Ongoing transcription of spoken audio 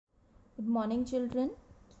Good morning, children.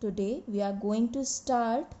 Today we are going to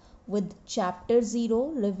start with chapter 0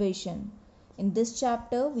 revision. In this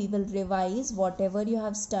chapter we will revise whatever you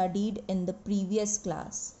have studied in the previous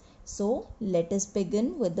class. So let us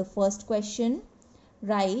begin with the first question.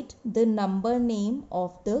 Write the number name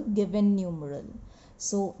of the given numeral.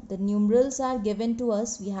 So the numerals are given to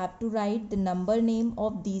us. We have to write the number name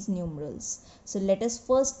of these numerals. So let us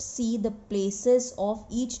first see the places of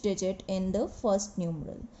each digit in the first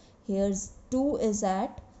numeral. Here's 2 is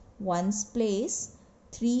at 1's place,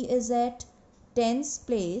 3 is at 10's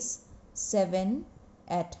place, 7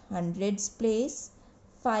 at 100's place,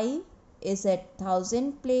 5 is at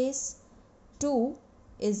 1000 place, 2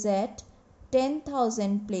 is at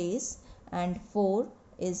 10,000 place and 4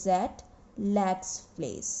 is at lakhs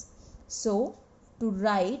place. So to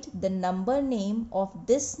write the number name of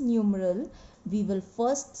this numeral, we will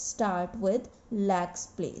first start with lakhs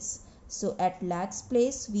place. So at lakhs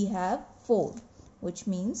place we have 4, which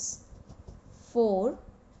means 4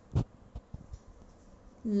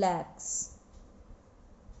 lakhs.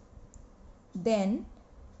 Then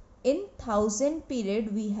in thousand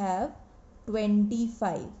period we have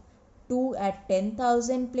 25. 2 at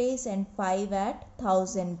 10,000 place and 5 at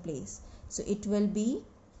 1000 place. So it will be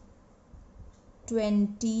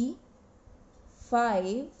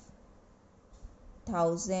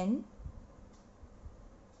 25,000.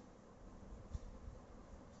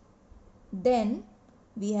 Then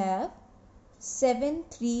we have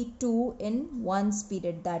 732 in 1's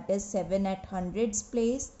period, that is 7 at 100's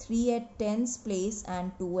place, 3 at 10's place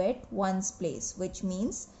and 2 at 1's place, which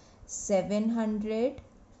means 700.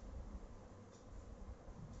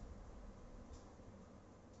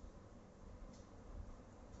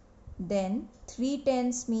 Then 3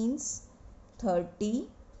 tens means 30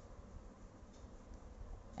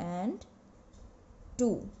 and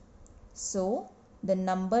 2. So the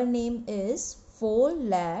number name is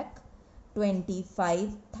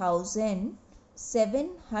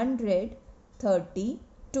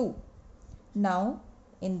 4,25,732. Now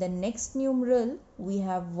in the next numeral we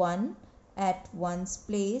have 1 at 1's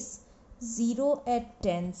place, 0 at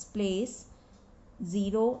 10's place,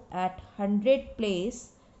 0 at 100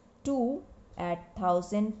 place, 2 at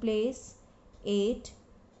 1000 place, 8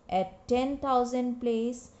 at 10,000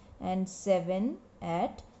 place and 7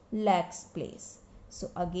 at lakhs place. So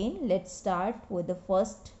again let's start with the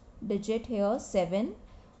first digit here, 7.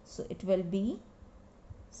 So it will be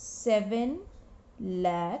 7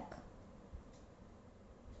 lakh.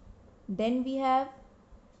 Then we have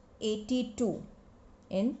 82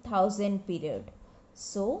 in 1000 period.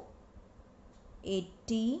 So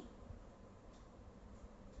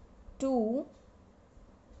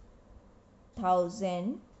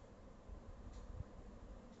 82,000.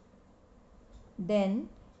 Then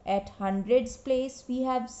at hundreds place we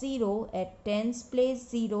have 0, at tens place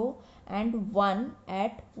 0 and 1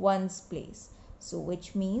 at 1's place. So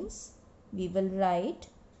which means we will write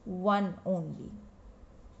 1 only.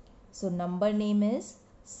 So number name is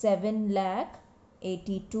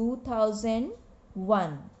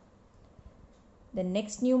 7,82,001. The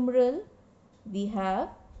next numeral we have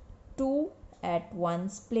 2 at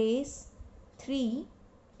 1's place, 3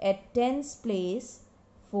 at 10's place,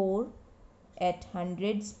 4 at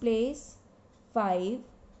 100's place, 5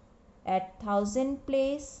 at 1000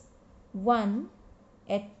 place, 1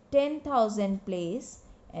 at 10,000 place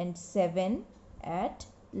and 7 at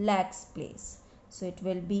lakhs place. So it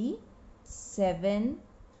will be 7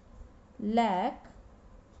 lakh.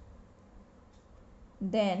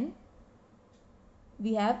 Then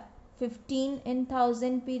we have 15 in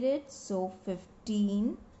 1000 period. So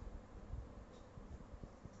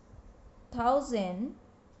 15,000.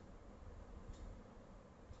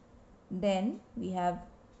 Then we have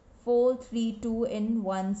 432 in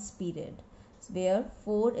 1's period, where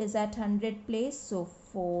 4 is at 100 place. So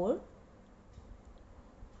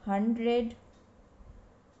 400.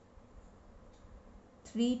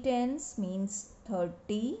 3 tens means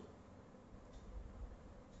 30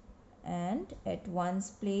 and at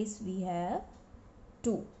 1's place we have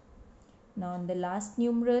 2. Now in the last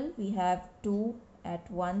numeral we have 2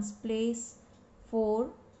 at 1's place,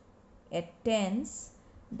 4 at tens,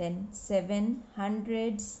 then 7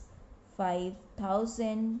 hundreds,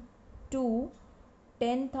 5,000, 2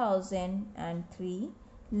 10,000 and 3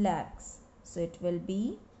 lakhs. So it will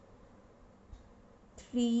be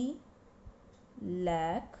 3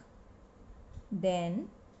 lakh. Then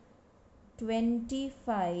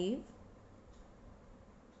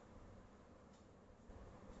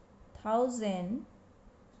 25,000.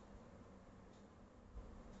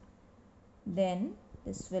 Then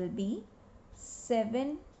this will be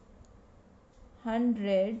 700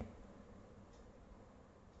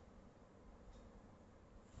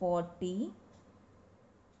 42.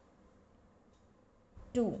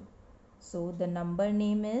 So the number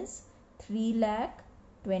name is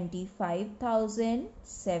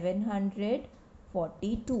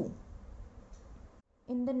 3,25,742.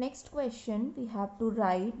 In the next question, we have to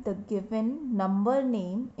write the given number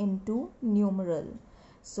name into numeral.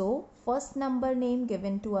 So first number name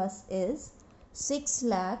given to us is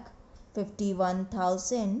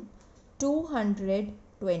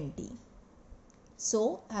 6,51,220.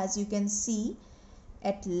 So as you can see,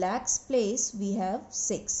 at lakhs place we have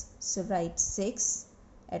 6. So write 6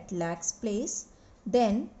 at lakhs place.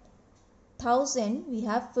 Then 1000 we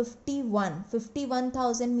have 51.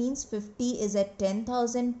 51,000 means 50 is at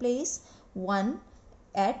 10,000 place, 1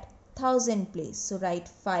 at 1000 place. So write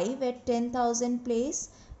 5 at 10,000 place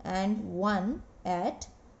and 1 at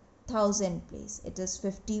 1000 place. It is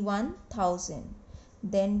 51,000.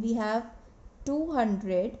 Then we have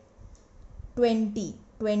 220.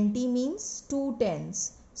 20 means 2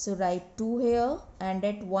 tens. So write 2 here and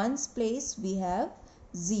at ones place we have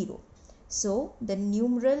 0. So the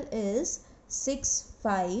numeral is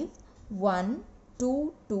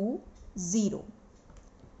 651,220.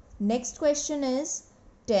 Next question is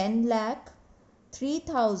 10 lakh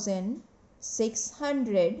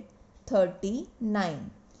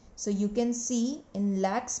 3,639. So you can see in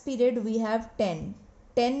lakhs period we have 10.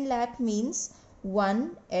 10 lakh means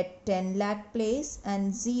 1 at 10 lakh place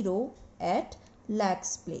and 0 at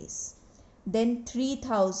lakhs place. Then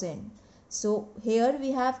 3,000. So here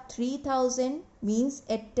we have 3,000 means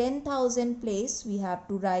at 10,000 place we have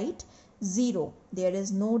to write 0. There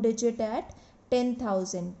is no digit at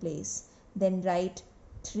 10,000 place. Then write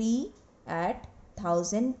 3 at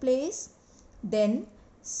 1000 place. Then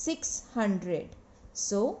 600.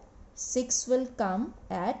 So 6 will come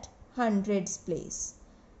at hundreds place.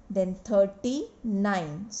 Then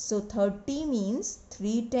 39. So 30 means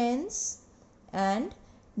 3 tens and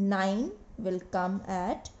 9 will come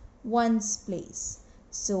at ones place.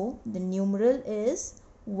 So the numeral is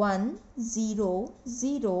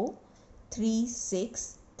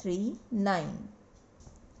 1003639.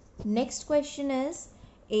 Next question is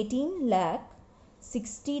 18 lakh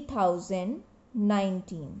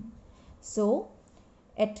 60,019. So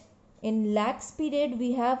in lakhs period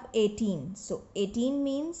we have 18. So 18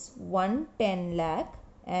 means 110 lakh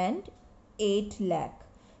and 8 lakh.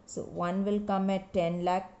 So 1 will come at 10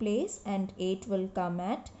 lakh place and 8 will come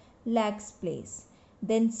at lakhs place.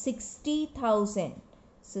 Then 60,000.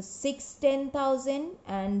 So 6 10,000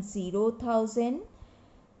 and 0,000.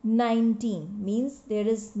 19 means there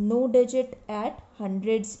is no digit at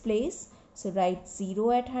hundreds place. So write 0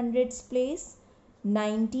 at hundreds place.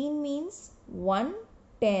 19 means 1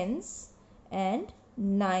 tens and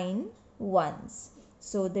 9 ones.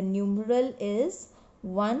 So the numeral is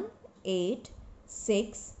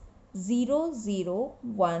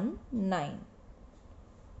 1860019.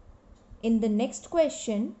 In the next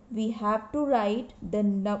question, we have to write the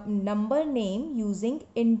number name using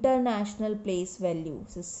international place value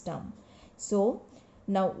system. So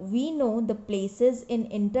now we know the places in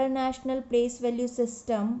international place value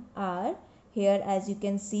system are here, as you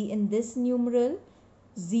can see in this numeral.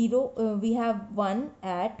 0 we have 1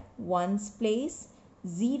 at ones place,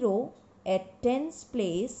 0 at tens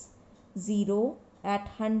place, 0 at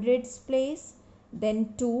hundreds place,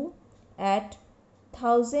 then 2 at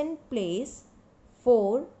 1000 place,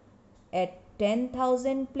 4 at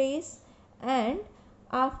 10,000 place, and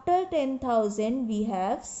after 10,000 we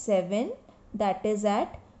have 7 that is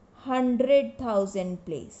at 100,000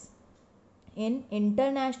 place. In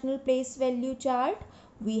international place value chart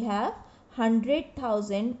we have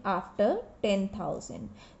 100,000 after 10,000.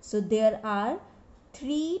 So there are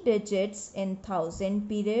 3 digits in 1000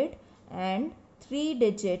 period and 3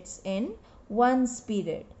 digits in ones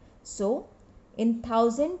period. So in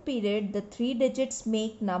 1000 period the 3 digits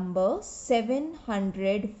make number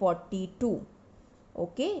 742.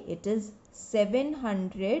 Okay, it is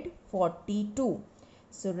 742.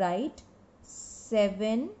 So write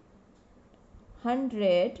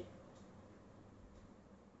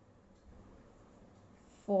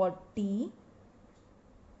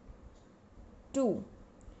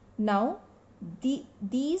Now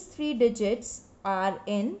these 3 digits are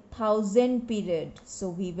in 1000 period. So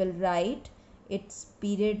we will write its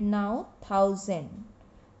period now 1000.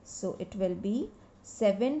 So it will be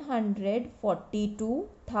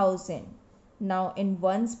 742,000. Now in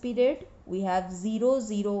ones period we have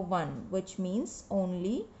 001, which means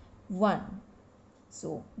only 1.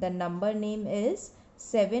 So the number name is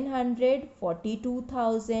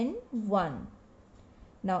 742,001.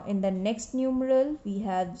 Now in the next numeral we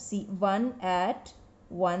have 1 at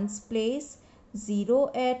ones place, 0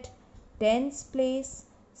 at tens place,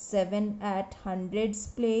 7 at hundreds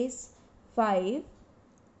place, 5,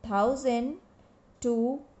 1000,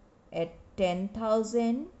 2 at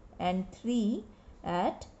 10,000 and 3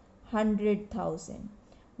 at 100,000,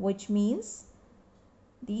 which means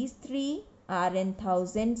these three are in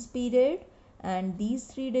thousands period and these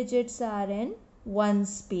three digits are in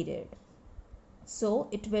ones period. So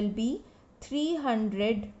it will be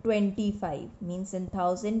 325, means in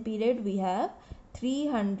thousand period we have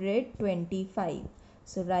 325.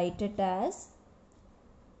 So write it as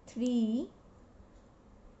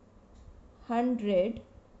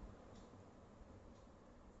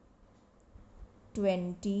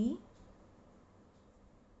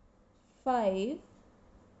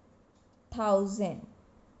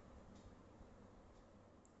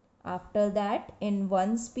After that, in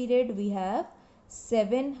ones period we have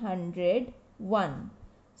 701.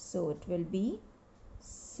 So it will be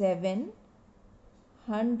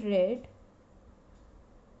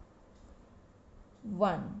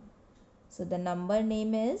 701. So the number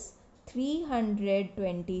name is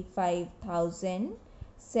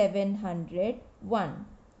 325,701.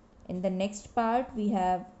 In the next part we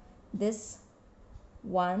have this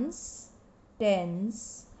ones,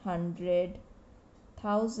 tens, 100,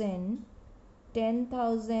 1000,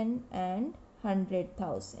 10,000 and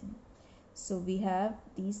 100,000. So we have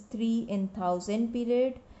these three in thousand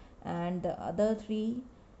period and the other three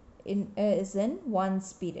is in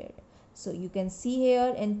ones period. So you can see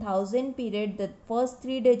here in thousand period the first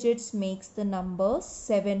three digits makes the number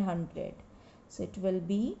 700. So it will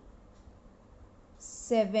be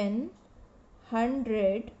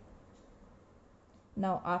 700.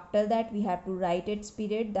 Now after that we have to write its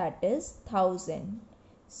period, that is 1000.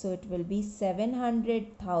 So it will be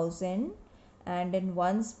 700,000 and in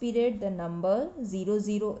ones period the number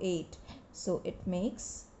 008. So it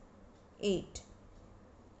makes 8.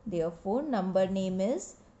 Therefore number name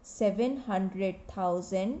is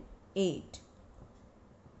 700,008.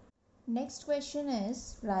 Next question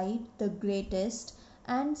is write the greatest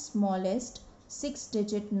and smallest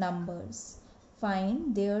 6-digit numbers.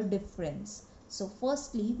 Find their difference. So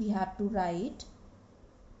firstly we have to write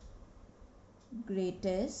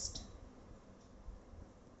greatest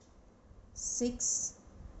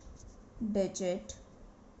 6-digit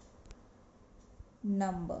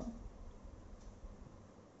number.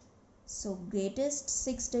 So greatest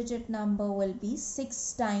 6-digit number will be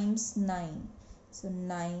 6 times 9. So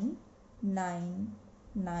 9, 9,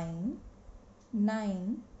 9,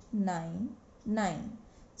 9, 9, 9.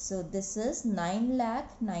 So this is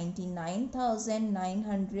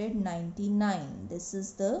 9,99,999. This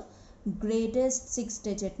is the greatest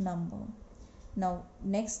 6-digit number. Now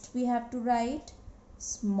next we have to write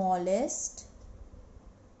smallest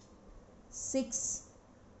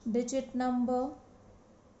 6-digit number.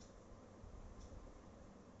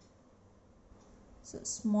 So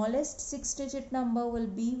smallest 6-digit number will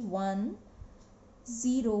be 1,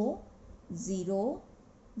 0, 0,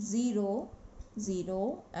 0,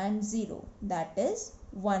 0 and 0. That is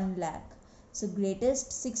 1 lakh. So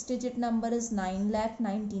greatest 6-digit number is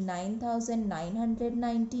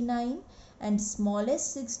 9,99,999 and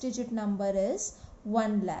smallest 6-digit number is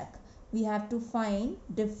 1 lakh. We have to find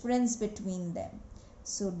difference between them.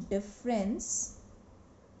 So difference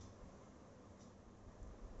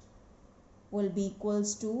will be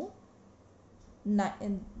equals to,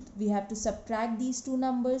 we have to subtract these two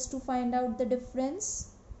numbers to find out the difference.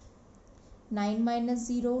 9 minus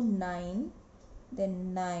 0, 9,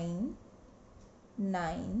 then 9,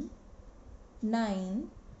 9,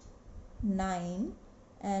 9, 9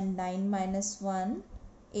 and 9 minus 1,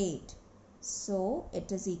 8. So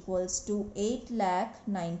it is equals to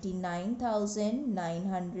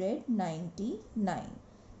 8,99,999.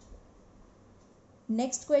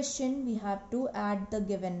 Next question, we have to add the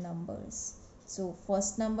given numbers. So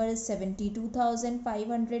first number is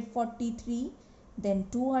 72,543, then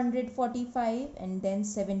 245 and then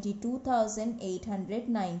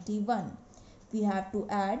 72,891. We have to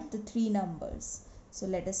add the three numbers. So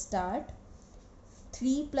let us start.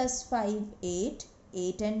 3 plus 5, 8,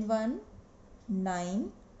 8 and 1,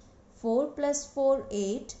 9, 4 plus 4,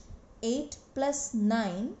 8, 8 plus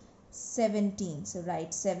 9, 17. So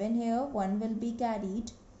write 7 here, 1 will be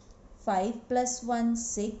carried. 5 plus 1,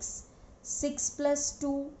 6, 6 plus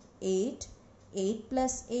 2, 8, 8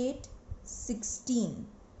 plus 8, 16.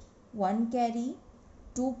 1 carry,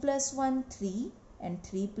 2 plus 1, 3 and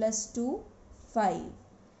 3 plus 2, 5.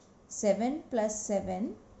 7 plus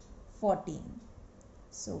 7, 14.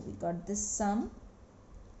 So we got this sum.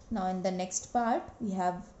 Now in the next part we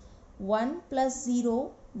have 1 plus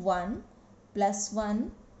 0, 1 plus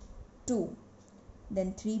 1, 2.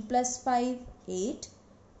 Then 3 plus 5, 8.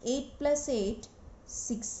 8 plus 8,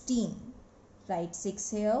 16. Write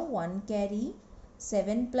 6 here, 1 carry.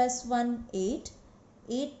 7 plus 1, 8.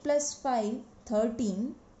 8 plus 5,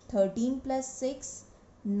 13. 13 plus 6,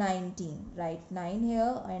 19. Write 9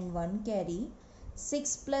 here and 1 carry.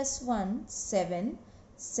 6 plus 1, 7.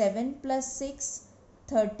 7 plus 6,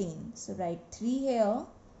 13. So write 3 here,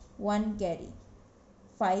 1 carry.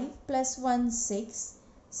 5 plus 1, 6.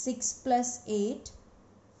 6 plus 8,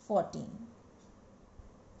 14.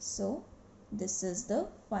 So this is the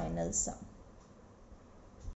final sum.